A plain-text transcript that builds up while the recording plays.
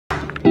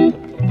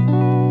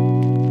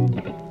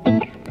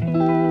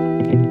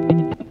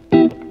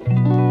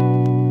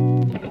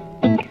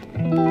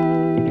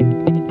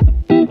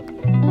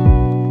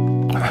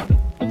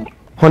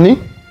Honey?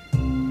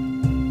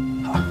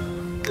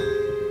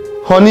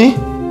 Honey?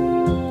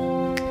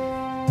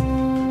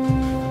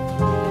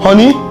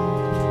 Honey?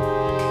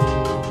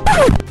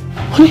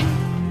 Honey?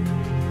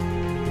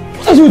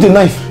 What are you doing with the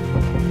knife?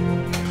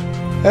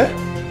 Eh?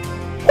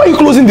 Why are you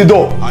closing the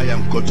door? I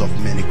am God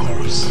of many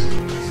colors.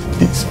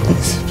 Please,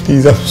 please,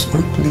 please, I'm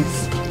sorry,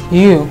 please.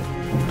 You?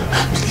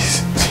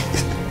 Please,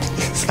 please,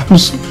 please, I'm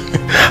sorry.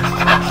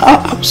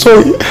 I'm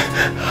sorry.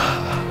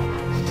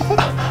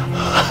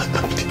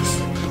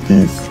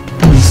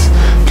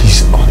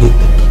 Please, honey,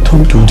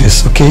 don't do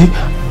this, okay?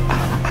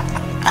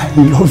 I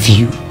love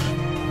you.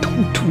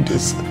 Don't do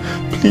this.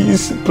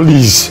 Please,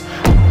 please.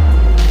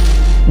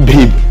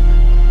 Babe,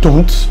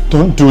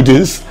 don't do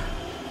this.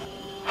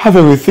 Have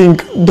everything.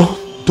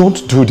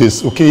 Don't do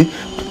this, okay?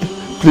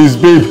 Please,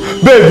 babe.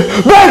 Babe!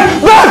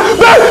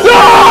 No!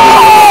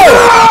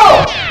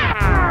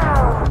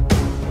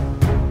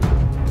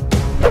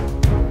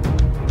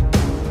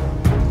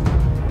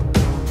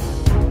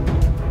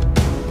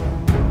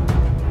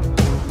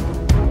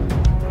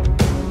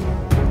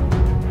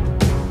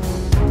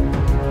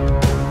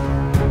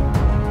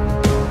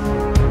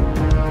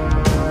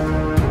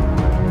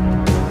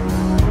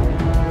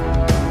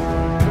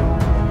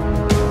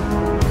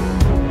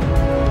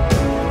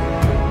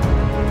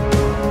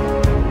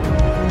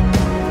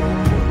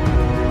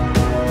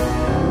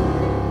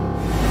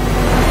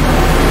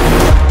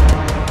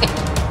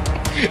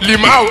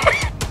 Limau!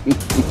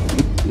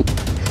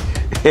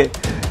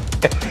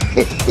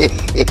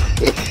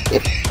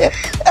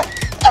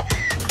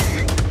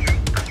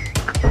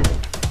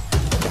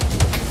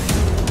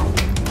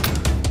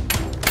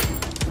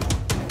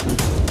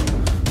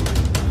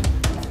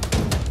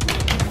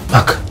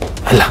 Mark,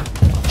 Ella,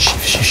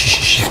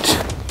 shift.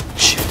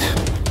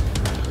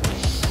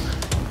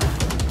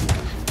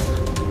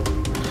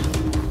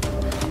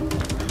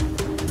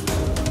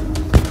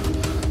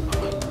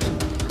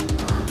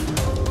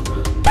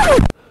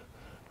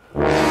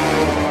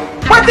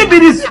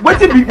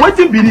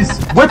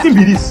 Wetin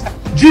be this?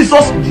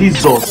 Jesus.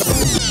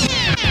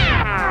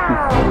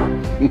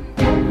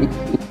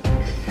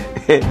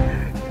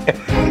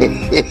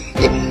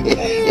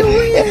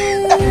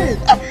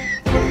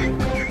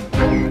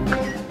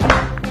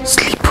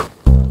 Sleep.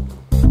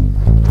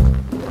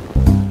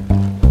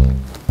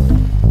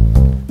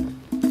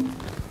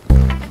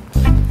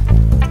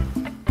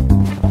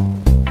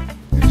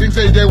 You think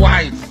say they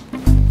wise?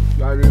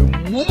 You are a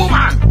mumu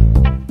man.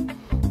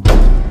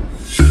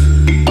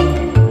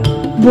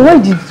 But why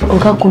did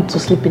Oga come to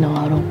sleep in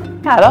our room?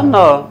 I don't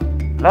know.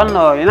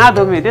 You know,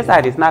 do me. This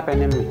side is not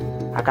paining me.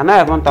 I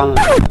cannot even turn.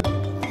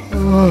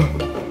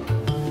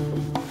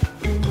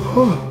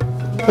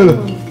 Hello.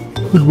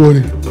 Good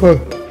morning. Well,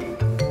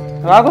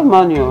 good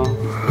morning.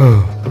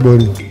 Good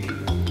morning.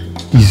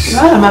 Easy.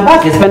 No, my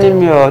back is paining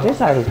me. This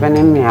side is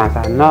paining me. I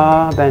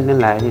cannot bending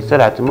like this so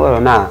that tomorrow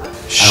now I will be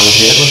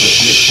able to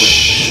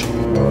sleep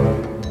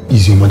well.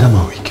 Is your madam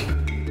awake?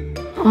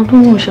 I don't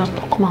know. She has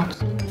not come out.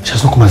 She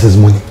has not come out this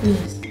morning?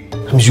 Yes.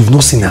 That means you've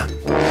not seen her.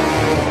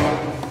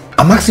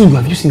 I'm asking you,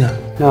 have you seen her?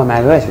 No,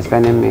 my voice is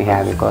paining me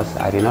here because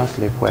I did not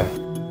sleep well.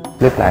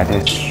 Sleep like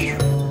this.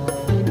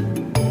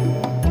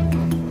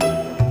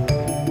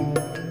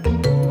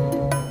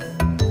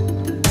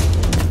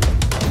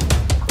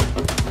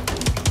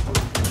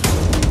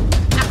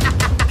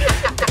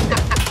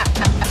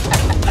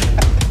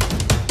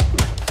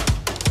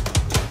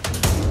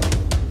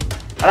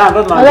 Hello,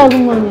 good morning. Hello, good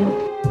morning.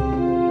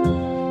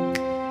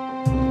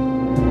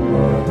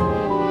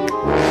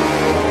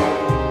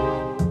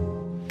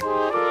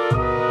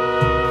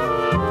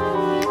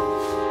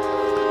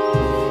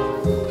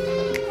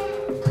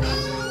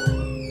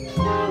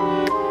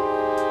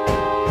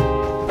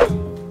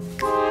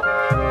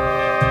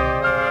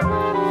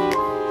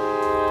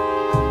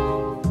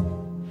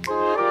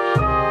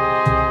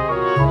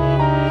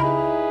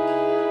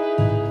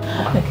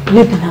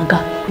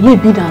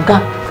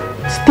 Lebinaga.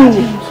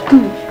 Stay.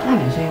 How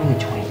do you say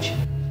which one?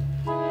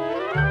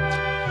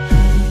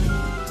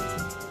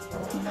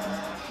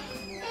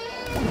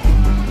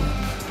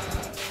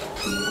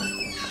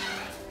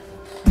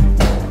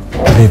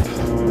 Babe,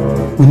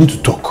 we need to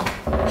talk.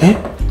 Eh?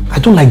 I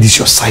don't like this,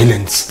 your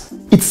silence.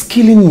 It's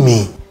killing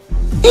me.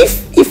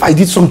 If I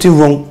did something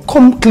wrong,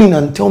 come clean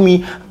and tell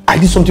me I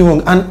did something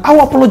wrong and I'll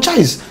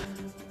apologize.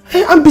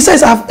 Eh? And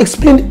besides, I've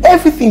explained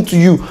everything to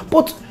you,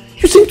 but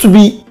you seem to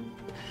be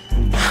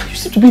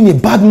in a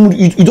bad mood.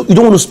 You don't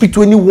want to speak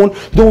to anyone.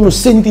 You don't want to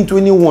say anything to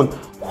anyone.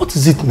 What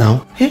is it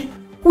now? Eh?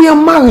 We are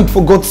married,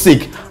 for God's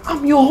sake.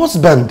 I'm your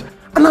husband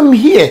and I'm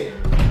here.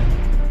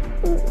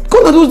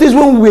 Gone are those days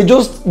when we were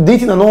just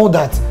dating and all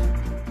that.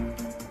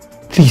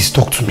 Please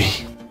talk to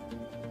me.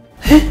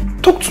 Eh?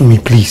 Talk to me,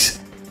 please.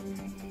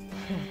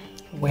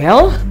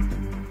 Well,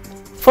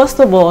 first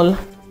of all,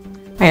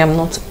 I am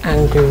not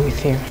angry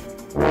with you.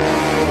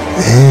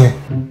 Eh?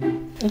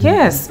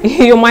 Yes,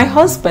 you're my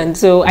husband,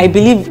 so I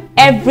believe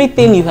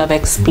everything you have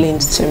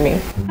explained to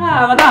me.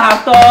 I don't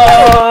have to.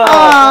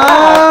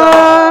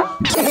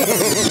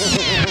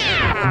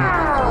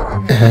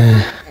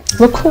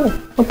 We're cool,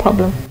 no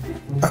problem.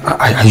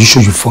 Are you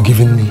sure you've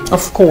forgiven me?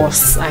 Of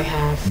course, I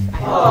have.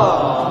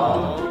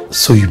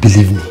 So you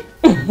believe me?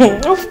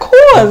 Of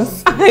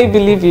course, I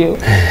believe you.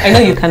 I know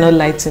you cannot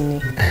lie to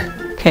me.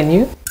 Can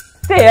you?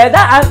 See,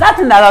 that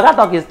thing that Oga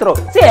talk is true.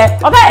 See,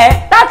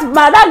 okay, that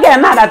girl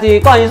now that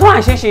you call is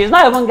one she is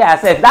not even girl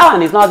herself. That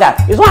one is not girl.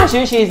 It's one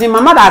she is in my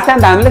mother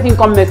send and let him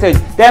come message.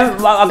 Then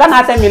Oga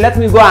now tell me let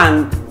me go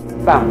and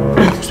bam.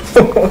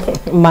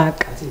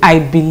 Mark, I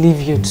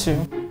believe you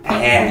too.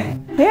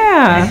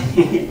 Yeah.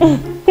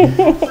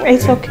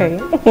 It's okay.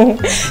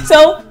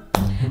 So,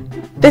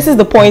 this is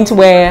the point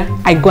where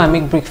I go and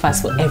make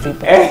breakfast for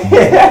everybody.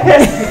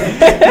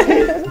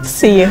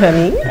 See you,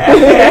 honey.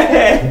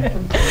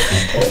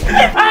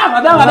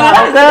 Madam.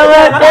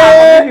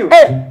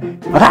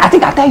 I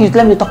think I tell you,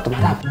 let me talk to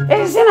madam.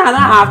 Hey, see now,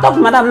 I've talked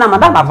to madam now.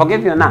 Madam, I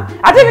forgive you now.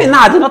 I think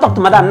now I did not talk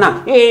to madam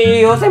now.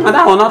 You say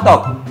madam will not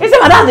talk. You say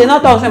madam did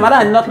not talk. Say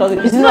madam did not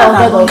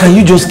talk. Can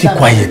you just keep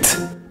quiet?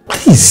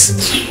 Please.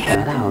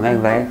 Madam will make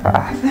very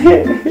fast.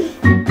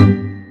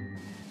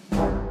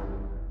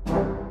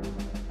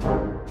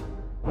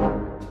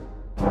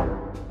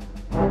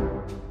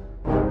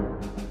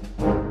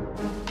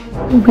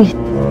 Wait,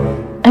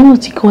 I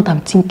want to think what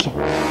I'm thinking.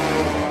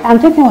 I'm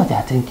thinking what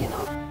you're thinking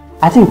of.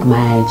 I think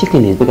my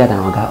chicken is bigger than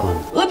Oga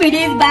own. Who be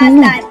this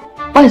bastard?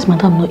 Why is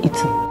madam not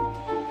eating?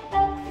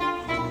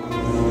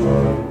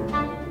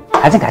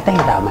 I think I tell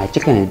you that my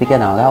chicken is bigger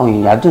than Oga own.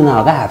 You have to know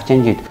Oga have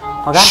changed it.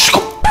 Oga? Shh,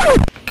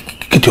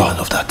 get your hand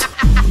off that.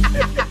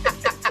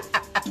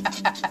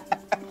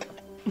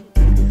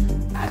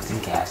 I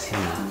think I have seen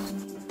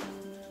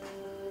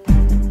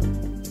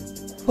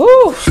now.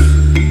 Ooh.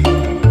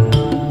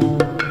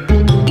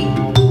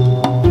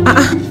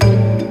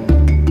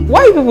 Why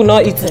are people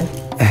not eating?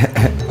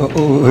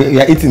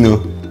 You're eating,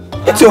 no?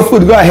 Eat your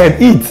food, go ahead,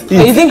 eat.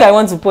 You think I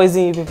want to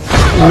poison you people?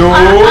 No.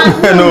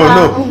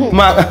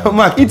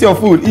 Mark, eat your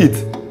food,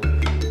 eat.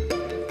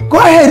 Go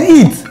ahead,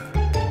 eat.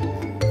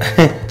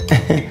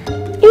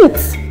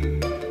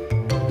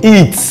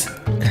 Eat.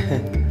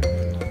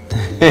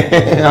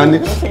 Let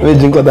me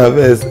drink water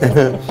first.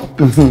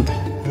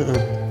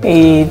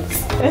 Eat.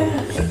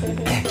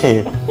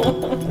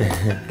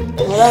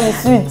 Madam is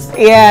sweet.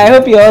 Yeah, I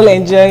hope you're all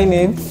enjoying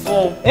it.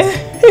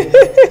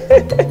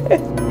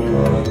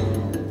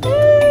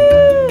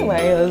 My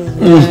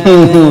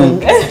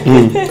husband.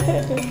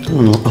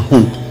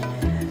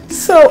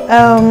 So,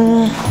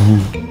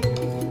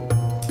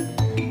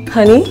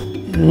 honey,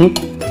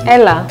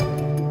 Ella,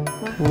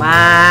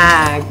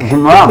 Mark.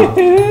 Mom,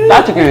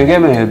 that chicken you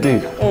gave me is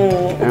big.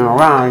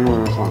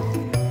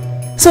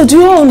 So, do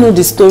you all know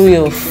the story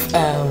of,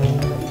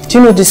 do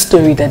you know this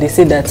story that they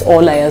say that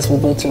all liars will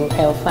go to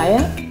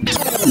hellfire?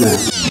 Yeah.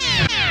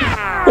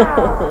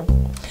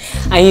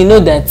 And you know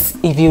that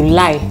if you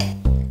lie,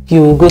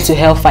 you will go to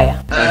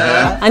hellfire.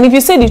 And if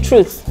you say the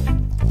truth,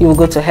 you will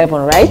go to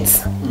heaven,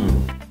 right?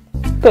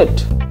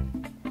 Good.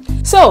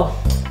 So,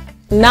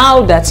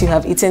 now that you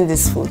have eaten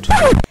this food,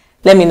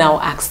 let me now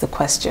ask the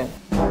question.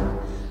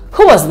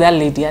 Who was that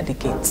lady at the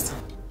gate?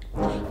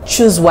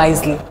 Choose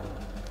wisely.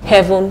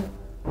 Heaven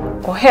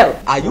or hell?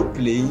 Are you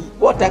playing?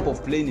 What type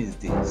of playing is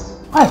this?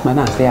 Why is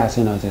madam still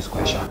asking us this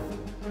question?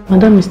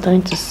 Madam is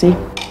trying to say,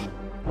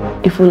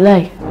 if we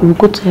lie, we will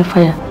go to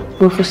hellfire.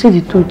 But if we say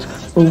the truth,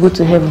 we will go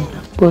to heaven.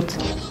 But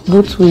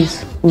both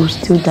ways, we will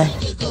still die.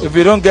 If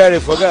you don't get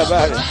it, forget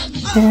about it.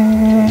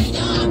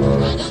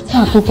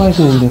 I put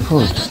poison in the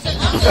food.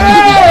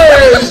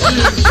 Hey!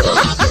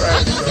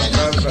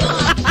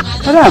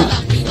 Madam!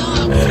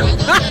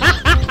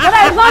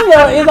 Madam, it's not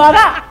you, it's not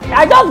that.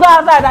 I just go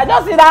outside, I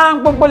just see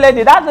that Pumpu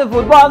lady, that's the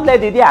football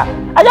lady there.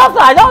 I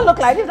don't look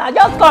like this, I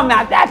just come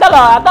and I tell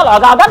her,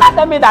 Gonna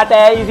tell me that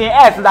it's in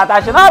S, that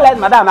I should not let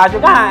madam, I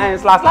should go and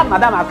slap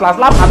madam and slap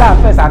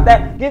madam face and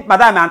give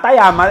madam and tie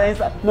her.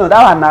 No,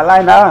 that one not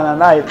lie, that one not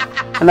lie.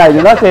 No, you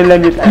did not say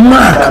let me.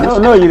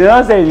 No, you did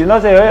not say, I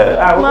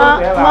will go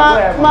to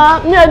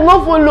heaven. Me, I did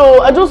not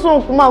follow. I just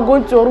want to go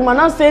into your room and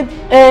I said,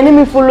 let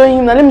me follow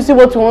him and let me see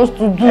what he wants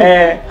to do.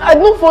 I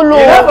don't follow.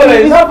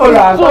 You don't follow.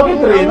 I'm talking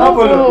to you. You don't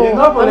follow. You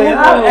don't follow.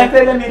 I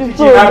said let me teach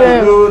you how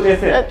to do this.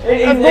 He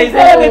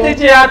said let me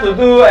teach you how to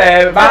do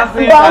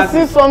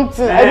bouncing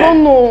something. I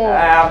don't know.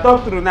 I've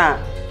talked through now.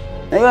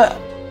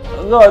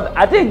 God,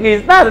 I think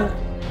it's not.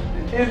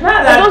 It's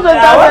not that I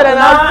want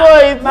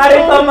to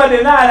marry somebody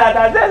now that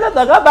I said,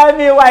 so go buy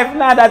me a wife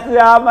now that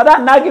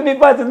madam now give me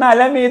person now,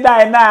 let me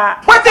die now.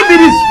 What be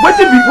this? What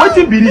be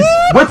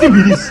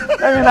this?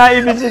 Let me not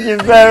eat the chicken,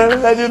 sir.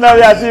 Let you know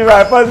that you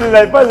are person,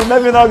 let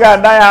me not go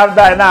and die, have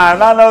die now.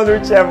 Now no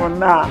reach heaven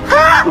now.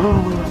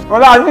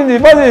 Well, I think the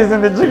person is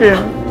in the chicken.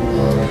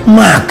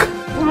 Mark!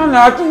 No,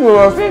 I think we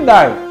will see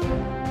die.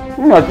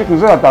 You know, chicken,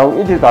 so that I will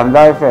eat it and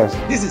die first.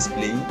 This is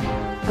playing.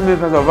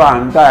 First of all,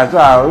 I'm tired, so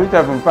I'll reach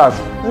heaven fast.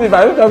 See, if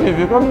I reach heaven, if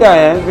you come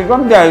there,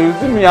 you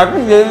see me, I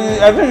think if you reach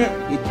heaven,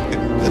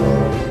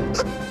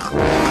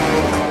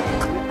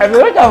 if I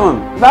reach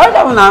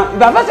heaven now,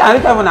 if I first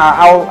reach heaven now,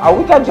 I'll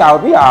wicked you, I'll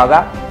be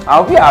Oga. I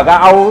will be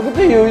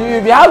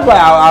houseboy,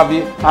 I'll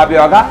be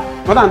Oga.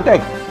 Madam,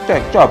 take,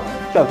 chop.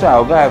 Chop, chop,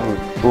 I'll go have it.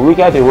 But we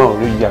get the one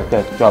who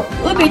just chop.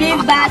 Who be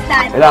this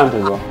bastard? Allow him to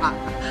go.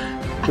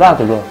 Allow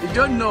him to go. You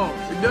don't know.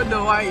 You don't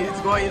know why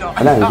it's going on.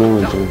 Allow him to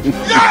go with you.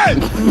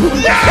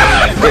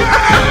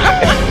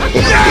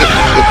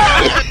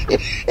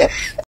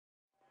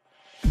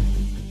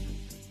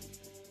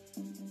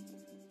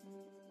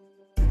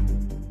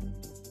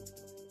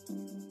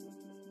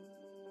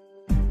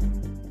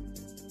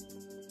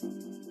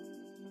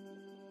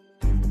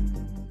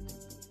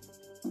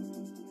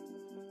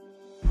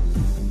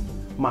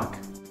 Mark,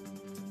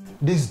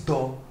 this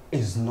door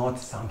is not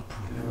soundproof.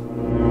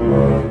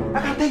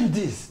 I can tell you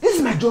this. This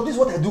is my job. This is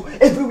what I do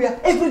everywhere,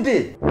 every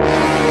day.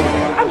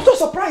 I'm so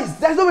surprised.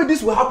 There's no way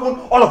this will happen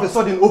all of a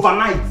sudden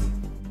overnight.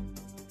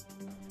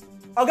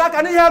 Oga,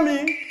 can you hear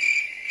me?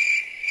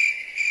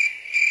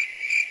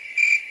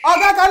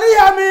 Oga, can you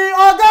hear me?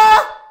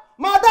 Oga!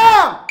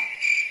 Madam!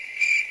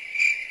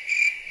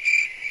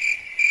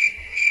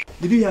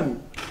 Did you hear me?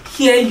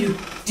 Hear you.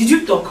 Did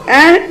you talk?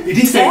 Did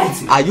he say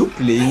anything? Are you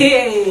playing?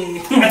 Hey.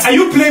 Are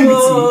you playing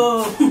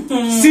with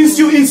me? Since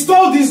you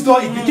installed this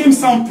door, it became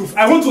soundproof.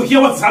 I want to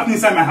hear what's happening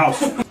inside my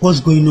house. What's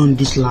going on in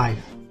this life?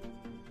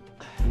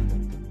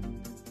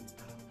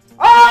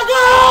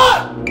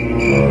 Oga!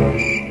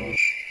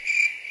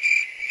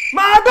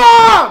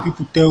 Madam!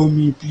 People tell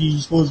me,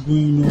 please, what's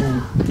going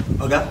on?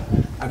 Oga,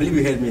 I believe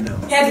you heard me now.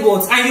 Heard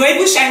what? And you're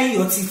even shining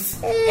your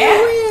teeth.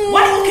 Eh?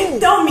 Why? Okay,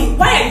 tell me.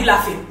 Why are you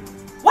laughing?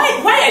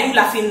 Why are you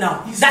laughing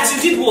now? That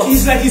you did what?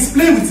 He's like he's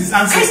playing with his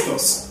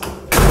ancestors.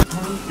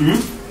 Can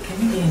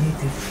you hear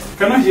anything?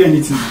 Cannot hear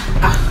anything.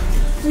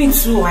 Me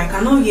too. I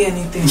cannot hear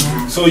anything.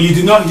 So you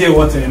did not hear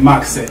what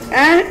Mark said?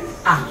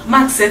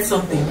 Mark said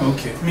something.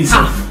 Okay, me too.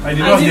 I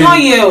did not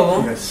hear.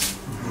 Yes.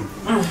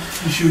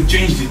 You should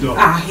change the door.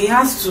 He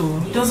has to.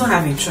 He doesn't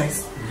have a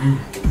choice.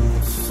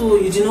 So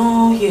you did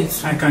not hear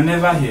it? I can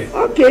never hear.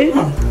 Okay.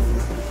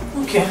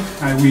 Okay.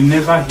 I will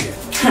never hear.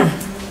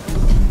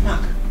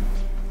 Mark,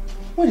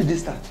 when did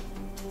this start?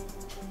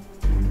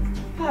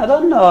 I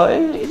don't know.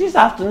 This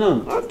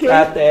afternoon. Okay.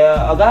 That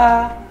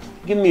Oga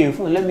give me your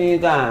phone. Let me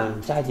go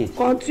and charge it.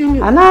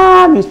 Continue. And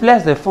I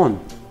misplaced the phone.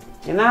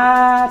 And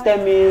I tell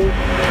me,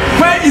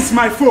 where is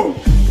my phone?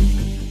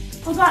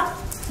 Oga,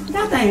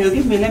 that time you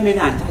give me, let me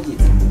go and charge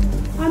it.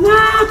 And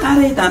I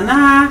carry it and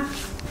I.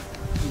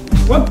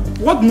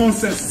 What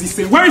nonsense is he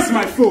saying? Where is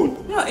my phone?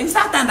 No, it's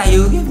that time that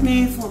you give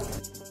me phone.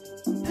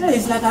 Hey,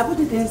 it's like I put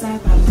it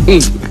inside.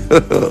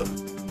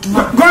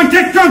 Go and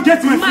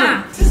get my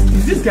phone.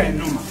 Is this guy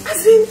normal?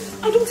 As in,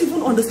 I don't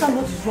even understand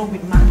what is wrong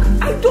with Mark.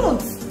 I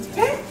don't.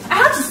 I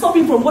had to stop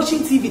him from watching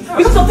TV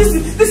because of this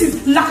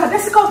is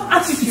lackadaisical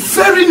attitude.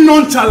 Very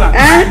nonchalant.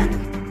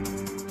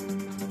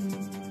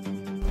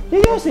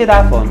 Did you see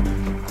that phone?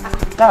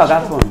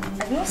 That phone.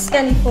 I did not see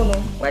any phone.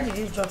 Where did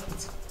you drop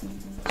it?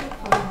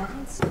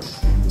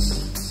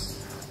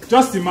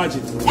 Just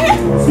imagine.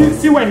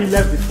 See where he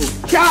left the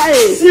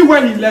phone. See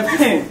where he left the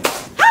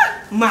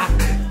phone. Mark.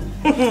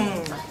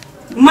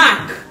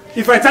 Mark.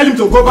 If I tell him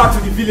to go back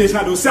to the village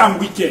now, they'll say I'm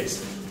wicked.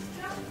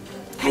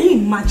 Can you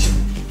imagine?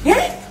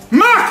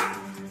 Mark!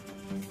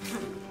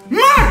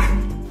 Mark!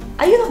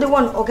 Are you not the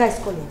one Oga is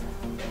calling?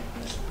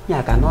 Yeah,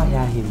 I cannot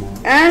hear him.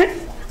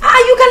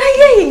 You can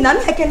hear him now.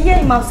 I can hear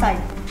him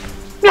outside.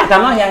 Yeah, I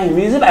cannot hear him.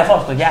 Is it by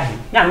force to hear him?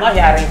 Yeah, I'm not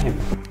hearing him.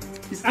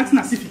 He's acting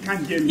as if he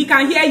can't hear me. He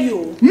can hear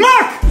you.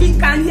 Mark! He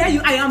can hear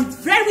you. I am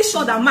very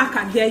sure that Mark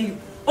can hear you.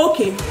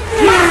 Okay.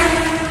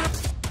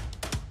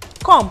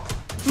 Come.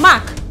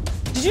 Mark,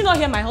 did you not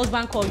hear my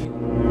husband call you?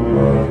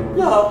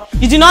 No.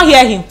 You did not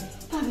hear him?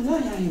 I did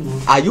not hear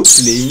him. Are you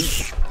playing?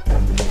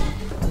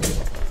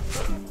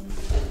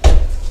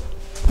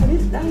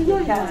 I did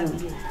not hear him.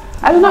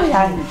 I did not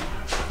hear him.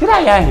 Did I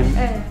hear him?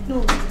 No,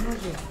 not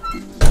yet.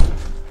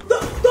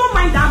 Don't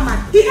mind that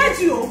man. He heard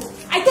you.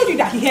 I told you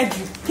that he heard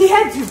you. He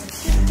heard you.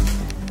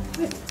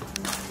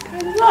 I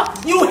did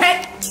not. You heard.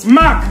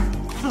 Mark!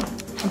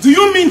 Do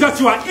you mean that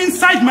you are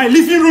inside my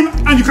living room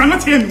and you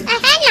cannot hear me?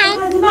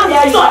 I did not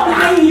hear you. Stop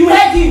lying. You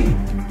heard him.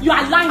 You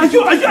are lying.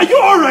 Are you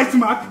alright,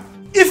 Mark?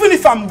 Even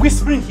if I'm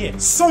whispering here,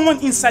 someone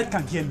inside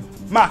can hear me.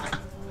 Mark.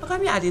 How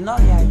come I did not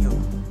hear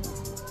you?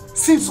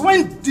 Since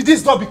when did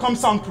this door become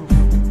soundproof?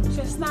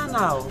 Just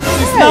now.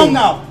 It's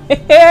now.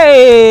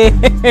 Hey.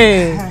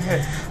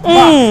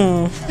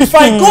 Mark, if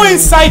I go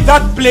inside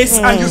that place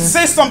and you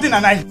say something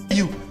and I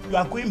hear you, you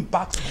are going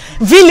back to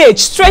village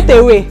straight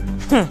away.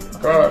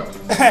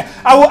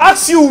 I will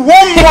ask you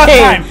one more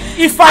time.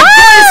 If I go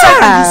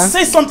inside and you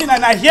say something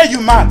and I hear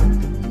you, man.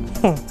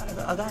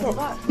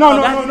 No.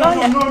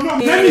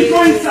 Let me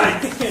go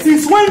inside.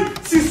 Since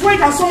when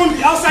can someone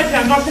be outside here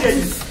and not hear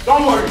you?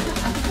 Don't worry.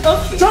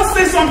 Okay. Just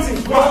say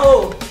something.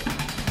 Go.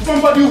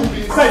 Somebody will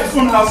be inside his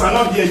own house and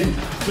not hear you.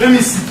 Let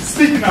me see.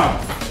 Speak now.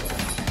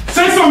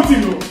 Say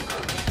something, though.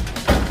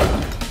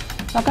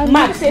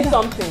 Mark, say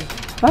something.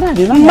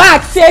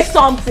 Mark, say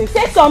something.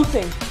 Say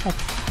something.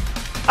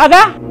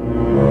 Oga,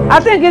 I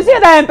think you see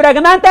that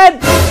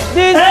impregnated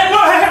this. Hey, no,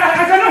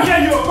 I cannot hear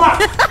you, Mark.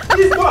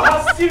 This boy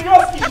has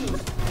serious issues.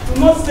 Do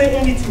not say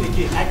anything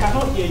again. I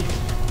cannot hear you.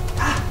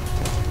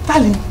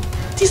 Darling,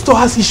 This door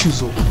has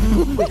issues.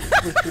 Wait.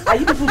 Are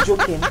you people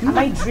joking? Am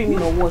I dreaming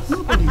or what?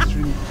 Nobody's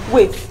dreaming.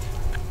 Wait,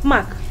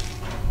 Mark,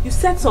 you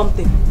said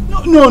something.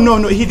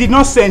 No. He did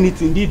not say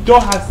anything. The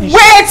door has issues.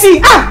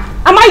 Wait!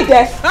 Am I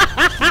deaf?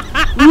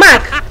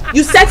 Mark,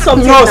 you said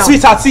something No, now.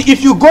 sweetheart, see,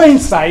 if you go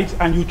inside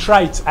and you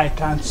try it, I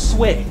can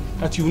swear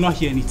that you will not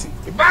hear anything.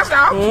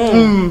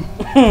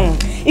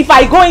 If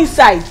I go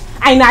inside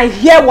and I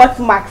hear what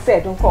Mark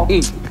said, Uncle,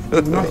 you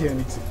will not hear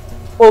anything.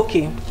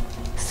 Okay,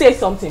 say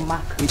something,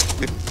 Mark.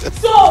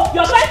 So,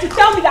 you're trying to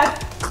tell me that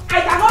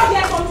I cannot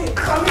hear something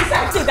from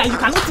inside? Say that you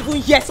cannot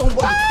even hear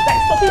somebody that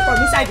is talking from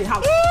inside the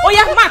house. Oh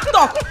yeah, Mark,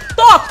 talk.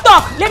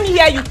 Let me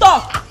hear you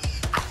talk.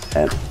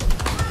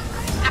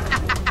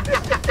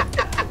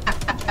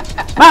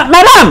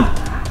 Madam,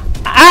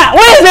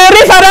 where is the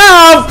refather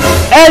of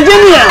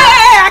Junior?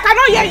 Hey, I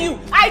cannot hear you.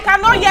 I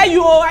cannot hear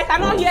you.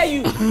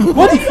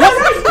 What did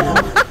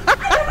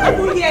I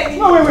cannot hear you.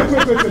 No,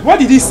 wait. What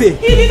did he say?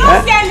 He did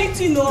not say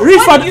anything, no.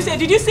 What did you say?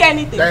 Did you say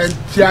anything?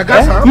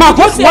 Mark,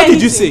 what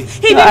did you say?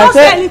 He did not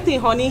say anything,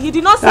 honey. He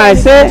did not say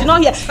anything. I did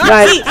not hear.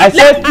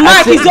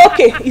 Mark,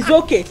 it's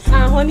okay.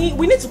 Honey,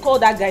 we need to call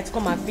that guy to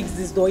come and fix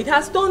this door. It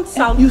has don't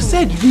sound You good.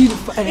 said real.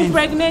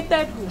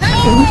 Impregnated.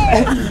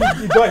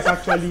 The door is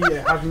actually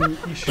having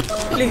issues.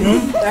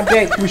 Please, I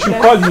beg. We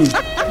should call him.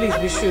 Please,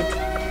 we should.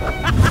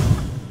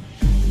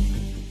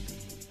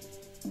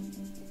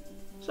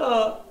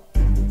 So,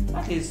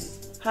 that is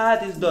how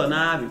this door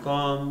now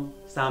become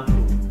sample.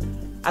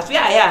 As we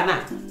are here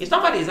now, if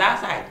somebody is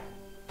outside,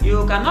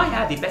 you cannot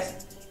hear the person.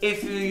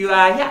 If you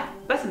are here,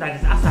 the person that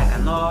is outside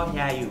cannot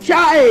hear you.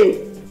 Chai!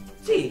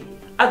 See,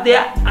 as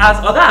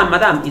Oga and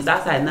Madam is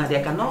outside now,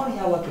 they cannot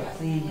hear what you are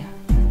saying here.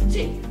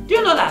 See, do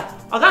you know that?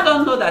 Oga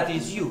don't know that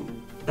it's you.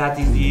 That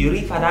is the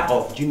real father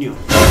of Junior.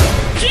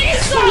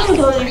 Jesus!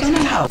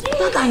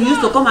 That time you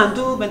used to come and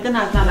do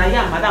maintenance now,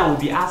 and Madam will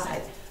be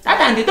outside. That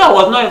time the door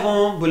was not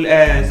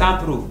even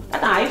soundproof.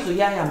 That time I used to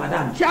hear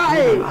Madam.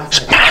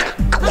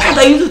 That time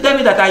they used to tell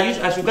me that I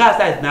should go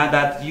outside now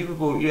that you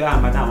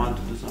and Madam want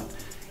to do something.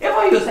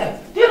 Even yourself,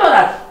 do you know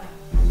that?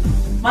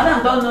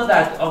 Madam don't know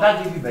that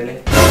Oga give you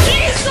belly.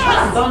 Jesus!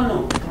 Madam don't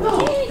know.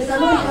 No, they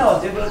cannot hear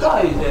us. If the door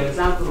is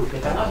soundproof,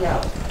 they cannot hear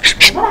us.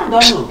 Madam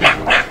don't know.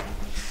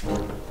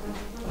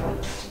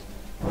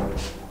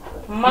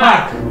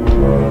 Mark,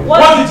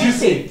 what did you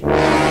say?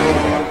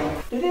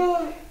 Did you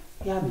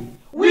hear me?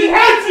 We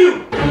hate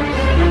you!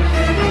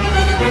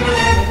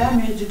 That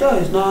means the door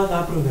is not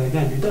soundproof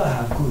again. The door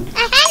have good.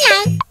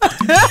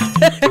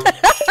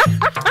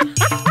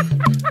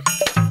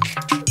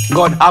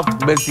 God have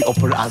mercy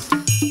upon us.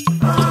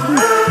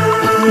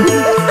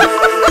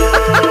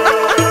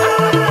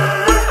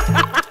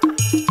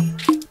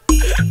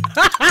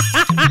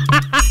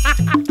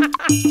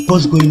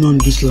 What's going on in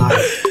this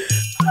life?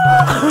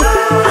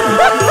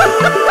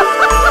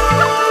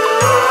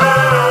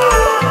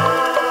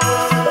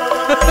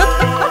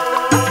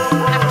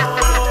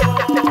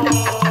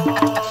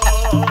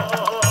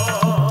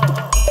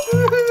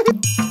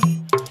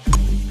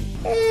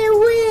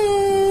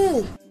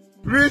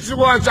 Rich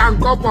ones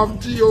and cup of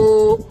tea,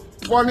 oh.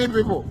 Funny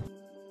people.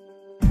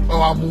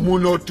 Oh, mumu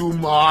not too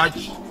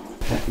much.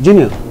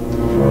 Junior,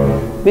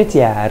 meet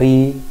your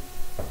real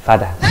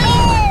father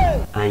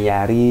and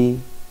your real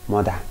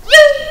mother.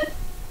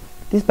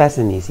 This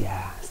person is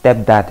your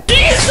stepdad,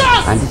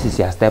 and this is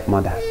your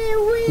stepmother.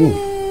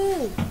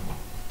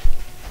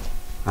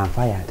 I'm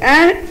fired.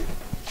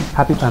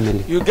 Happy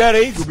family. You get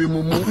it? You be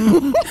mumu.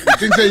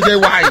 You think they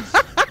wise?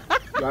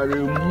 You are a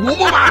mumu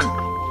man.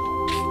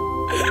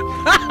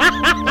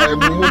 A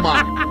mumu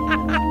man.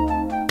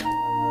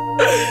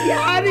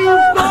 Yard is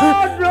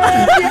gone,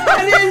 Yard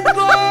is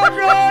gone,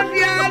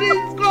 Yard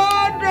is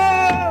gone,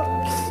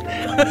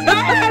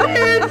 Yard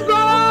is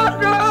gone.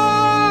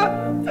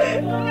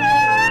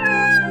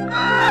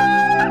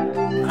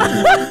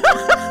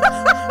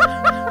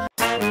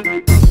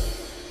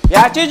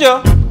 Yeah, Chijo.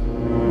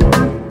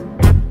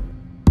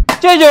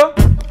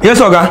 Yes,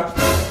 Oga.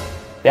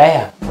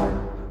 Yeah.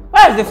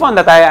 Where is the phone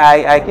that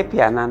I keep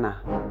here, Nana?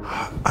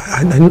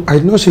 I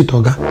did not see it,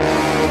 Oga.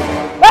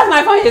 Where's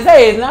my phone? You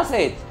say it's not see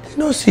it. I did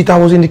not see it. I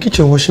was in the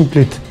kitchen washing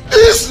plate.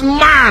 This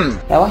man!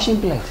 You're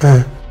washing plate?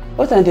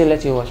 What time do you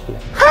let you wash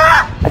plate?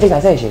 I think I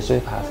said you should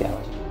sweep house here.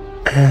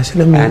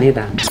 Let me... I need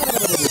that.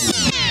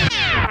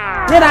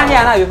 Kneel down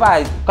here now before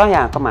I come here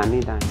and come and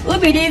kneel down. Who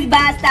be this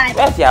bastard?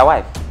 Where's your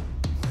wife?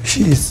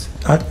 She is...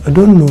 I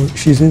don't know.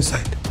 She's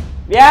inside.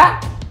 Yeah?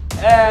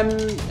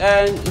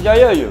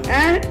 Joyoyo.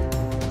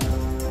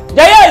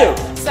 Joyoyo!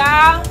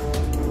 Sir?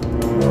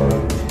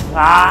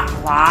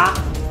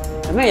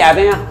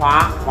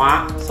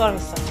 Sorry,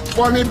 sir.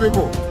 Funny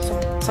people.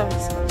 Sorry,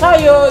 sir. So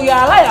you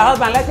allow your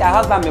husband, let your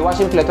husband be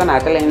washing plate when I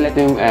tell him let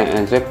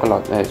him sweep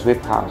cloth,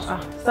 sweep house.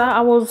 Sir,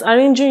 I was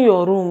arranging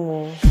your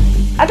room.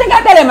 I think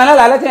I tell him I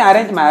let him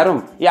arrange my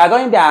room. You are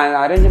going there and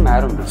arranging my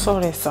room.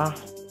 Sorry, sir.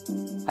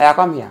 Aya,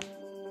 come here.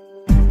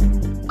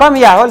 Come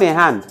here, hold in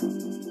hand.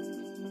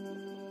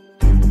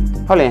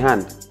 Hold in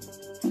hand.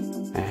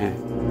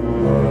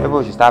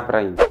 People should start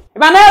praying.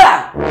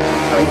 Emanuella!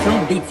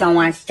 Don't beat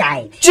someone's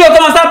child. Chio,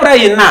 come on, stop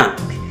praying now.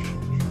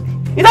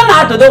 You don't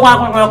have to do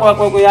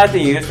one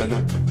thing you used to do.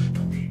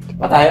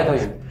 What are you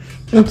doing?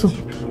 Nothing.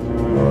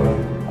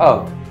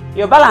 Oh,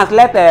 your balance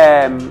let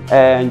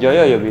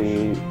enjoy you'll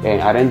be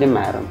arranging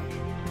my room.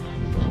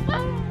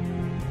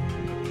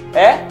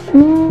 Eh?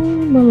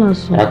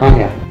 Balance. I come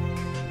here.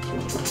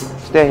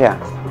 Stay here.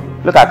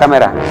 Look at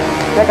camera.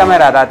 The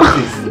camera that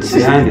is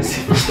behind the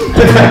scene.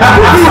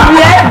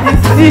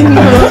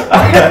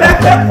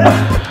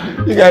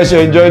 You guys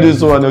should enjoy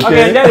this one, okay?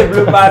 Okay, enjoy the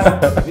bloopers.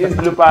 These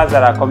bloopers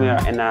that are coming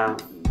out, and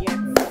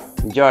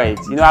enjoy it.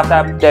 You know,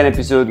 after 10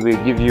 episodes, we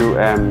give you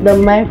the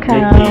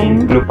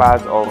making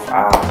bloopers of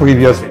our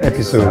previous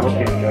episode.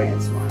 Okay, enjoy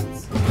this one.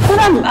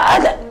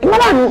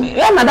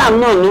 Madam,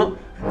 no.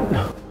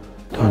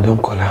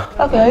 Don't call her.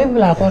 Okay, you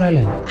will call her.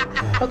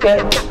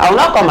 Okay, I will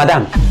not call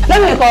madam.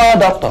 Let me call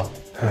doctor.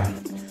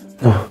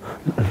 No.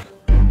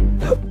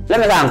 Let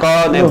me go and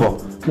call neighbor.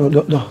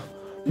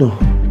 No.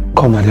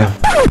 Call madam.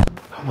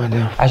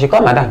 I should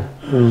call madam.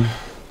 No,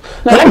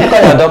 let me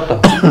call your doctor.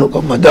 No,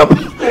 call madam.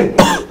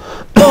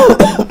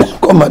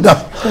 Call madam.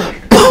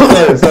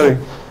 Sorry.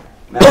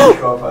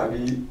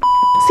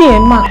 See,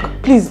 Mark,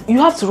 please, you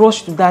have to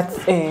rush to that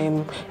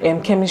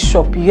chemist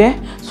shop, yeah?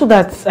 So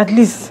that at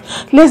least,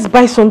 let's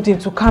buy something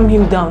to calm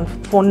him down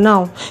for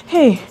now.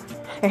 Hey,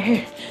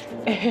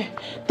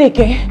 take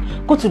care.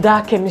 Go to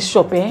that chemist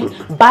shop,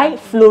 buy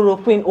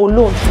chloroquine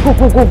alone.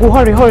 Go,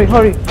 hurry.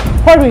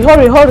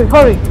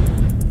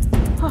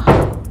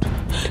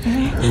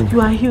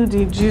 You are healed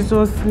in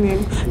Jesus'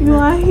 name. You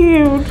are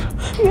healed.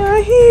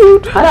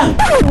 Madam,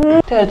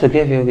 tell her to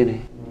give you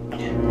guinea.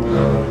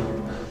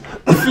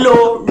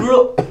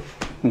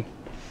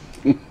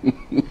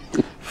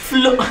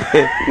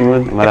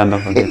 Madam,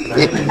 don't forget. I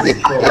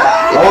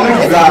want me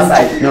to go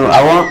outside. No,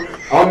 I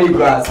want me to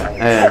go outside.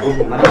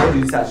 Okay, madam, what do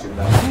you say I should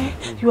buy?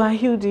 You are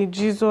healed in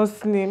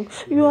Jesus' name.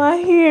 You are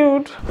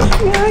healed.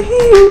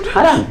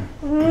 Madam,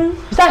 you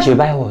say I should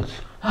buy what?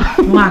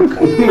 Mark.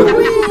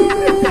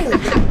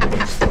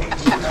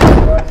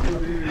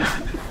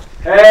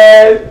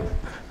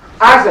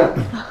 Action.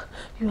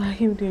 You are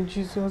healed in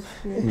Jesus'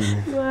 name.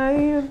 You are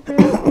healed.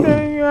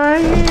 You are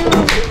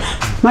healed.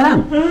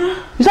 Madam,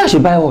 you say I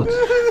should buy what?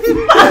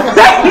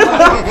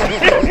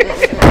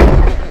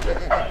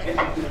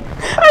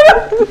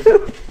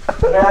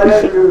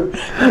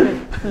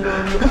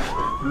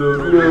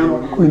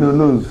 Queen of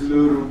nose.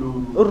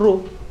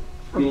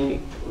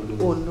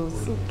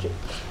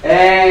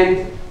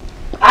 And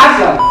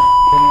action.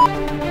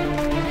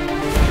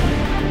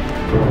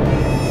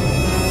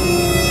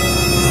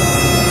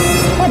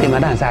 What did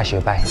madam say I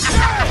should buy?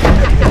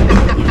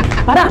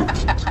 Madam,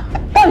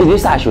 what did you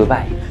say I should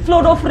buy?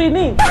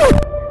 Fluorophrine.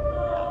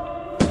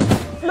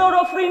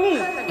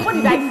 What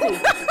did I say?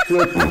 Go.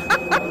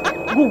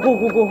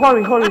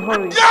 Hurry.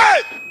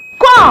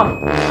 Come.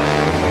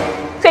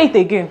 Say it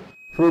again.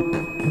 Go.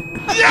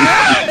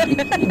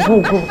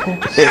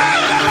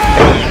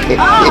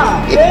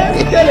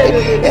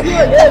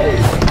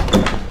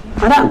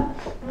 Madam,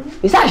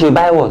 you say I should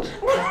buy what?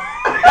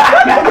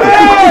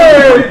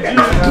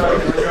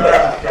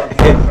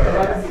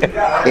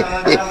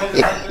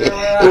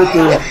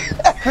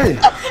 Hey,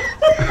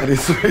 I dey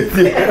sweat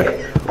here.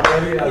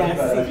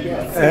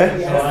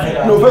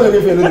 No, first of all,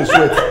 I don't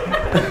sweat.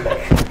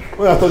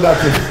 When I thought that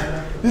thing,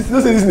 this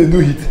they do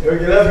it.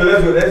 Okay, let's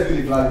go. Let's do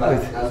the flashback.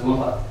 That's one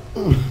part.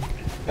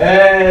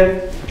 And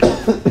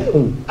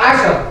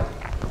action.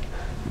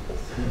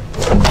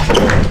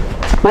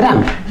 Madam,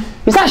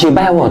 you say I should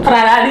buy what?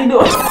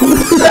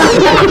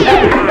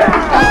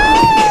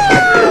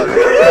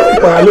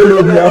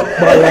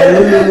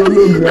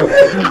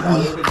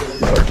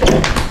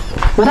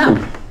 Madam,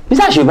 you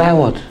say I should buy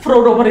what? I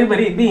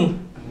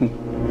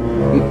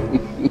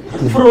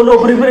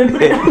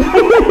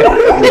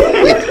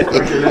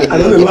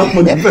don't laugh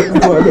for the first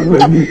one.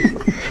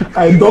 I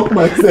duck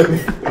myself.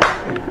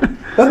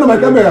 That's not my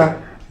camera.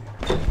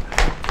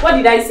 What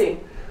did I say?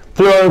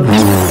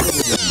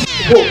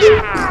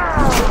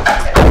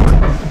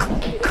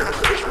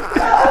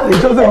 It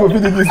doesn't go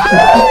fit in this part.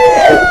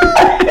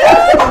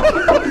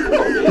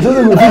 It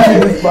doesn't go fit in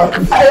this part.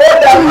 I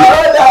heard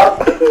that.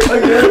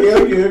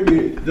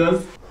 Okay.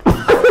 Just.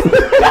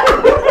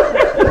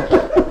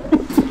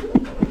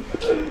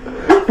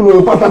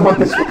 No, pata.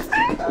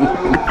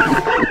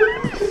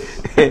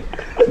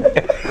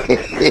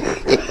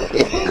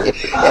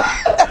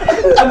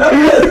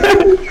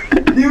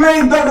 The way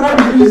you talk about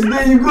this,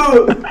 there you go.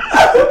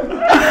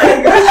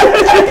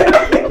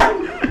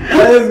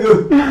 Let's go.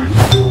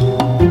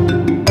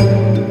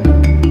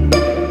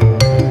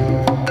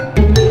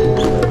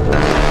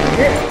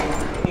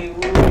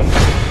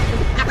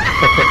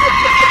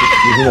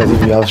 You think as if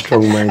you have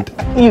strong mind.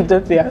 You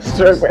don't have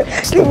strong mind.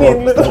 Leave me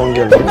alone.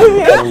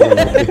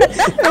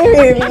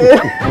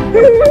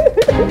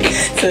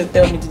 So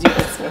tell me, did you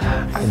miss me?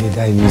 I did. I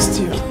missed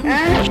you.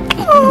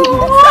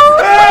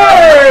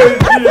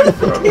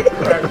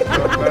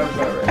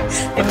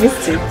 I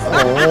missed it.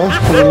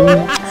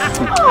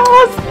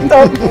 Oh,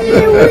 stop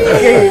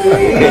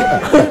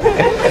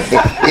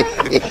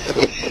you.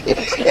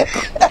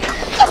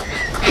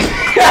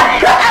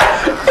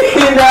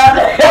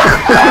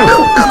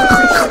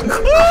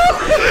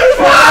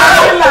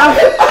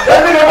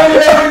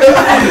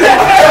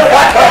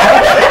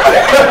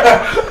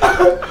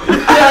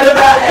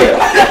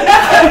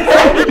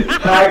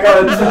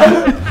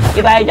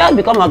 I just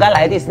become a girl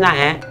like this now,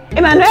 eh?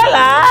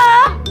 Emanuella!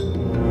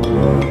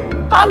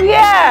 Come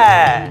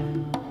here!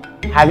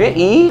 Have you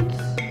eat?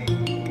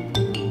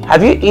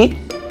 Have you eat?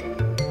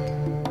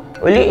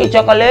 Will you eat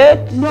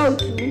chocolate? No.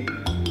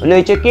 Will you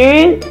eat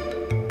chicken?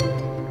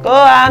 Go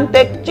and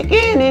take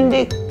chicken in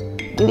the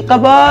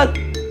cupboard,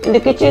 in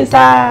the kitchen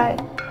side,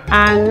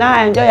 and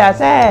now enjoy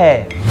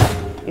yourself.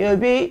 You'll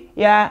be,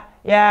 yeah,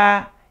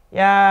 my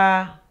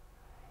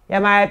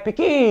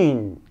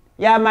pikin.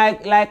 You're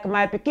like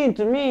my pikin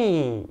to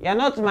me. You're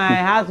not my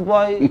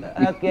houseboy,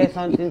 okay,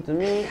 something to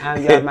me,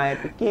 and you're my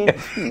pikin.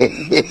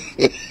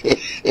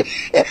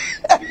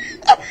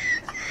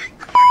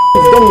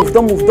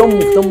 Don't move.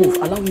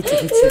 Allow me to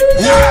hit you.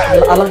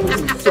 Allow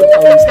him to so I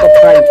will stop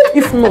crying.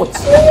 If not,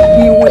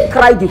 he will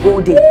cry the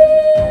whole day.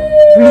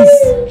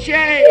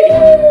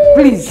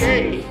 Please.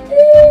 Hey!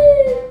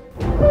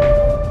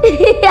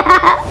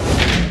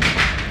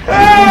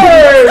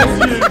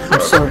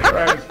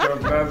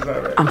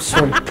 I'm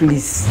sorry,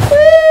 please.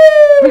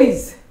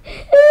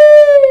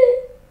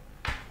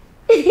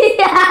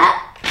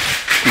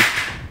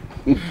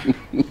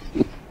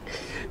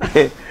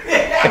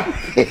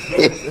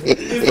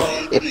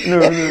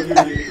 No.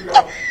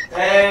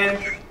 And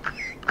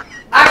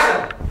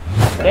action.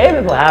 Okay,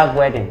 people have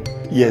wedding.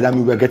 Yeah, that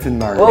means we're getting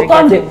married. Oh,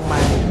 come there.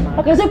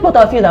 Okay, so both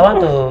of you that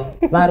want to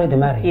marry.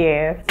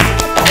 Yes.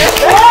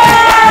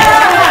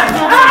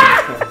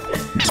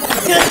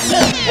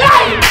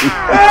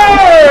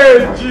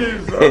 Hey,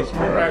 Jesus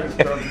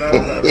Christ of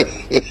Nazareth.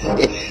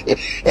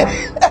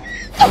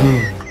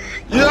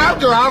 You have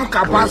to have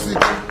capacity.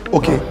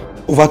 Okay,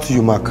 over to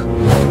you, Mark.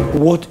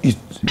 What is...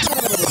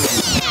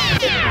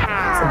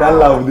 that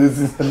loud, this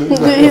is...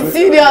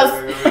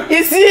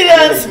 He's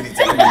serious.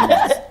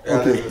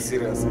 Okay.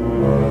 Serious.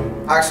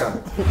 Action.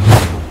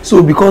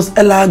 So because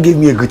Ella gave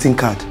me a greeting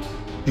card,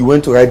 you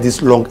went to write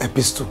this long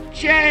epistle.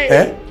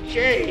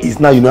 It's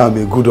now you know I'm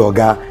a good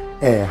oga,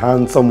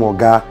 handsome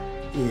oga,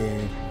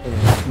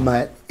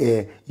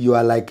 you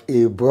are like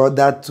a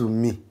brother to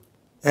me.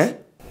 Is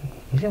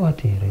that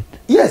what you read?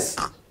 Yes.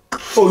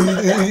 Oh,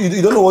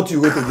 you don't know what you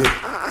wrote again.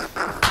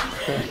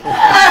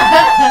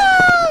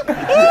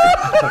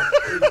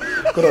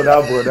 Come on,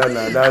 that brother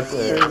now.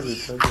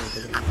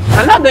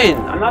 I'm not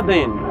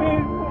doing.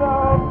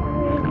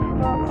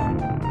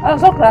 I'm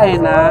so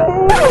crying now.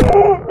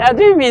 You're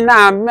doing me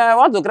now. I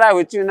want to cry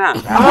with you now.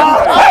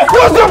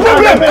 What's your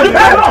problem?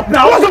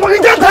 Now, what's your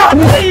problem? Get her!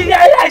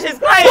 Yeah, she's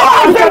crying.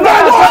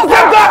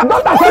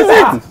 Don't accept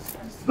it!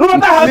 No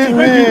matter how you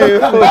make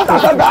it, don't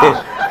accept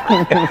that!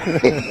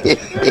 Okay.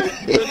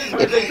 You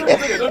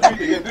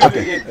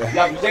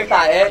have rejected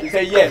her, you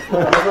say yes.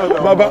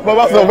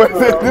 Baba, so give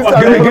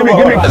me.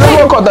 Let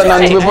me cut that now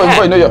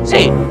before you know your.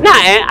 See, now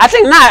I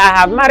think now I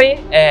have married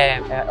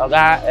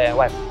Oga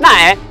wife.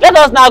 Now let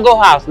us now go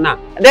house now.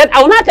 Then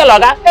I will not tell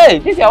Oga, hey,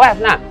 this is your wife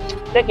now.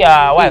 Take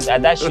your wife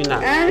at that shoe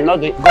now. You not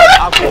go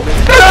out for me.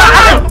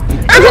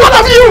 It's because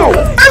of you!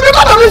 It's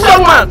because of this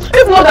young man!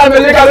 If not I'm a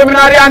legal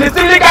luminary and it's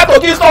illegal to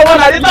kill someone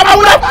at this time, I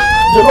would have...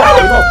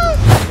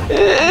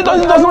 It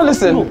doesn't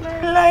listen.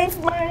 Life,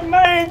 my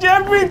marriage,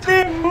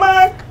 everything,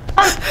 Mark.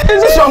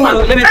 Is this young man?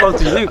 Let me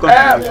continue.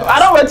 I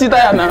don't wait to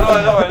tire now. No.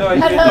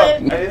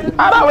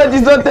 I don't wait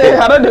to don't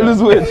tell. I don't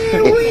lose weight.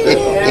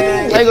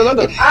 I go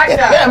to.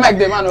 Yeah, make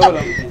the man hold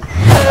on.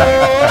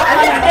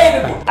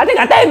 I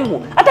tell you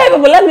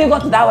people, let me go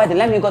to that wedding.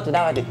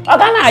 Okay,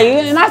 now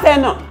you not say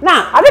no.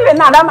 Now, I think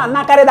now that man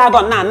now carry that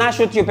gun now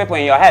shoot you people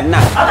in your head now.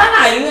 Okay,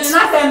 now you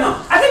not say no.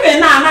 I think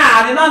now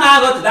I did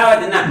not go to that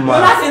wedding now. You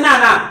not say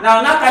now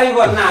not carry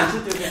gun now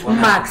shoot you people.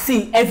 Mark,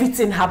 see,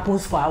 everything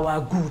happens for our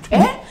good.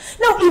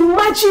 Now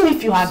imagine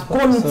if you had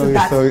gone into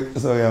that.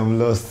 Sorry, I'm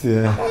lost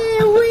here.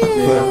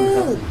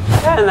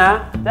 Yeah,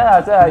 now,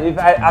 if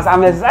as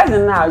I'm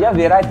exercising now, you'll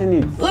be writing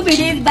it. Who be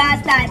this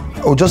bastard?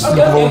 Oh, just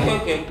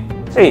okay.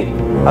 See, I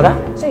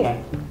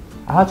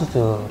want you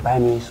to buy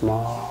me a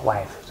small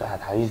wife so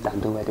that I'll use it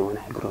and do wedding when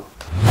I grow.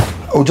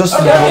 Oh, just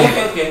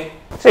okay.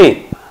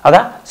 See, I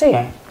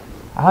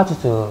want you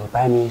to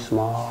buy me a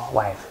small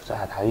wife so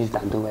that I'll use it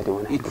and do wedding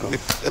when I grow.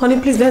 Honey,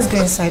 please, let's go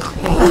inside.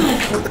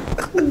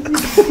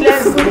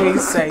 Let's go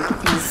inside,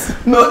 please.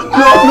 No, the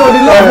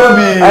laugh will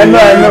be... I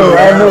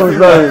know.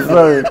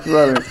 Sorry.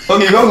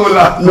 Okay, don't go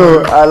laugh.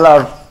 No, I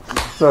laugh.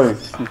 Sorry.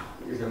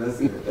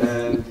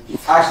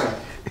 Action.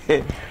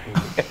 Sorry.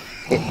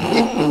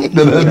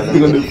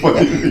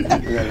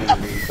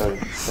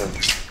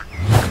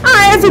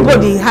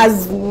 Everybody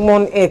has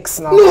one ex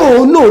now.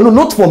 No,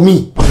 not for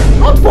me.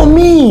 Not for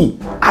me.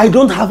 I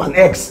don't have an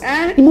ex.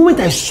 The moment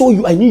I saw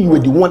you, I knew you were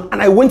the one,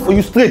 and I went for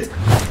you straight.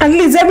 At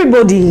least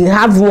everybody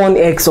have one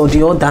ex or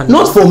the other.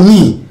 Not for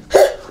me.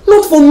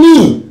 Not for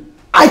me.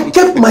 I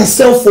kept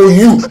myself for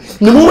you.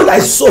 The moment I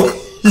saw you.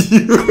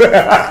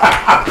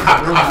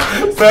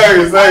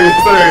 Sorry.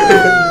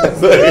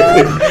 The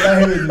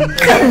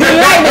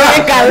lie they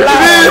make a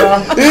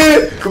laugh.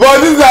 But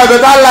this is a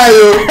better lie,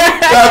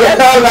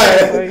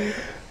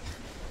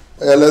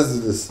 Okay, let's do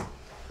this.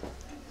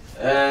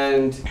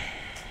 And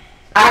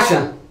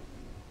action.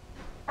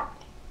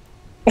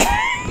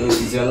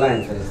 It's your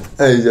line first.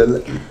 It's your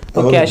line.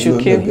 Okay, I should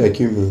kill you.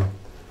 Kill me.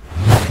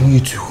 I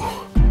need you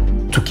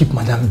to keep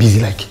madam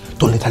busy, like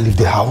don't let her leave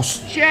the house.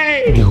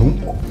 The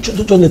room.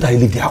 Don't let her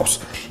leave the house.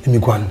 Let me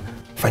go and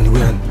find a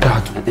way and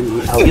get her.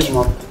 I'll give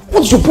more.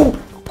 What's your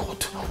problem?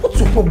 God, what's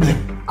your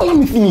problem? Allow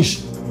me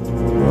finish.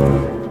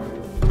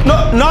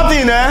 No,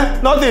 nothing,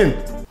 eh? Nothing.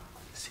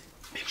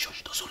 Make sure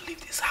she doesn't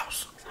leave this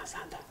house.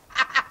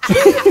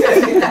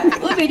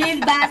 Who be this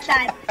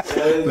bastard?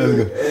 Let's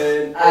go.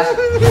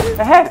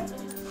 Okay.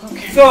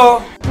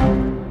 So,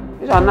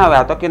 this one now we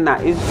are talking now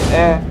is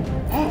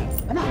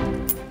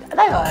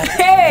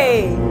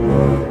Hey!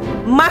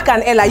 Mark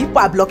and Ella, you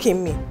are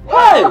blocking me.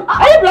 Hey,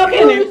 are you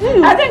blocking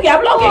him? I think you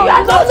are blocking. You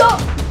are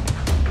not.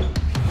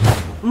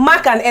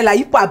 Mark and Ella,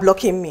 you are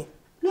blocking me.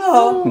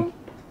 No.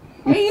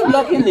 Are you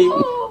blocking him?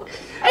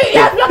 Hey,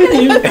 you are blocking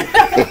him.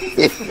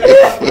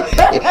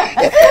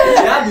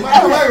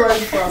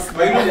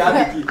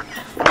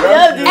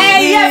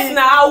 Hey, yes,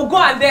 now I will go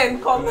and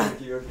then come.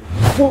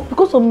 But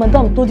because of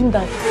madam told him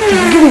that.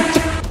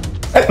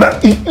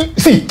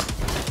 See,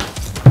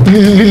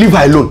 leave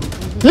her alone.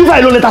 Leave her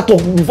alone. Let her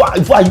talk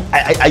before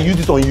I use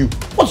this on you.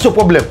 What's your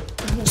problem?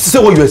 Say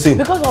what you were saying.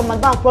 Because of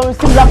madam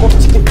promised him lack of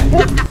chicken.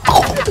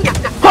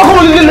 How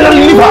come you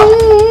leave her?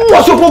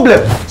 What's your problem?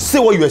 Say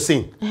what you were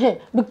saying.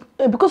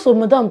 Because of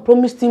madam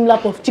promised him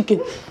lack of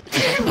chicken.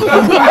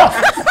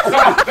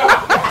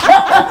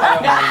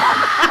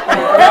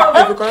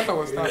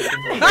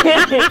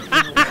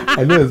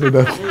 I know I said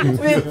that.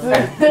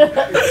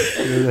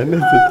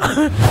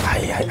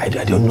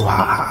 I don't know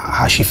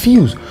how she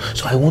feels.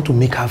 So I want to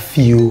make her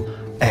feel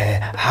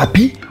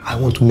happy. I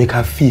want to make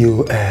her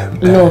feel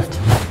loved.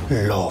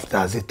 Loved,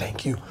 that's it,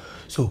 thank you.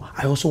 So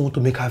I also want to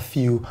make her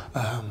feel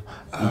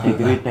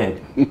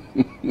integrated.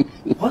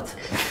 What?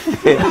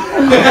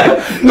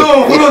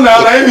 No, hold on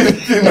now.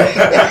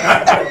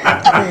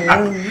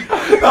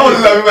 That was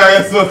like my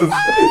response.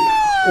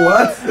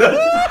 What?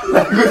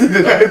 Like go to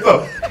the night of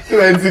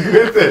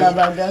integrated.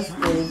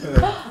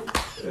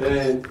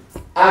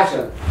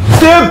 Action.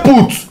 Stay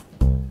put.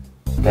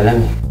 Okay, let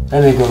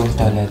me go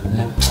toilet.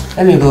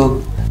 Let me go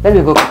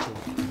kitchen.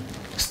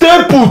 Stay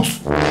put.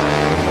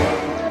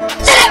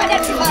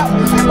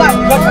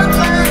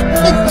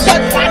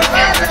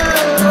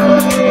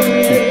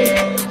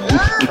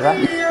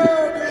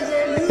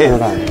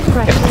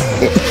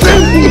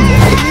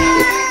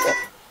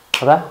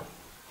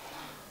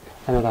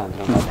 Let me go and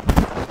drop.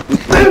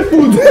 Stay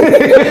put.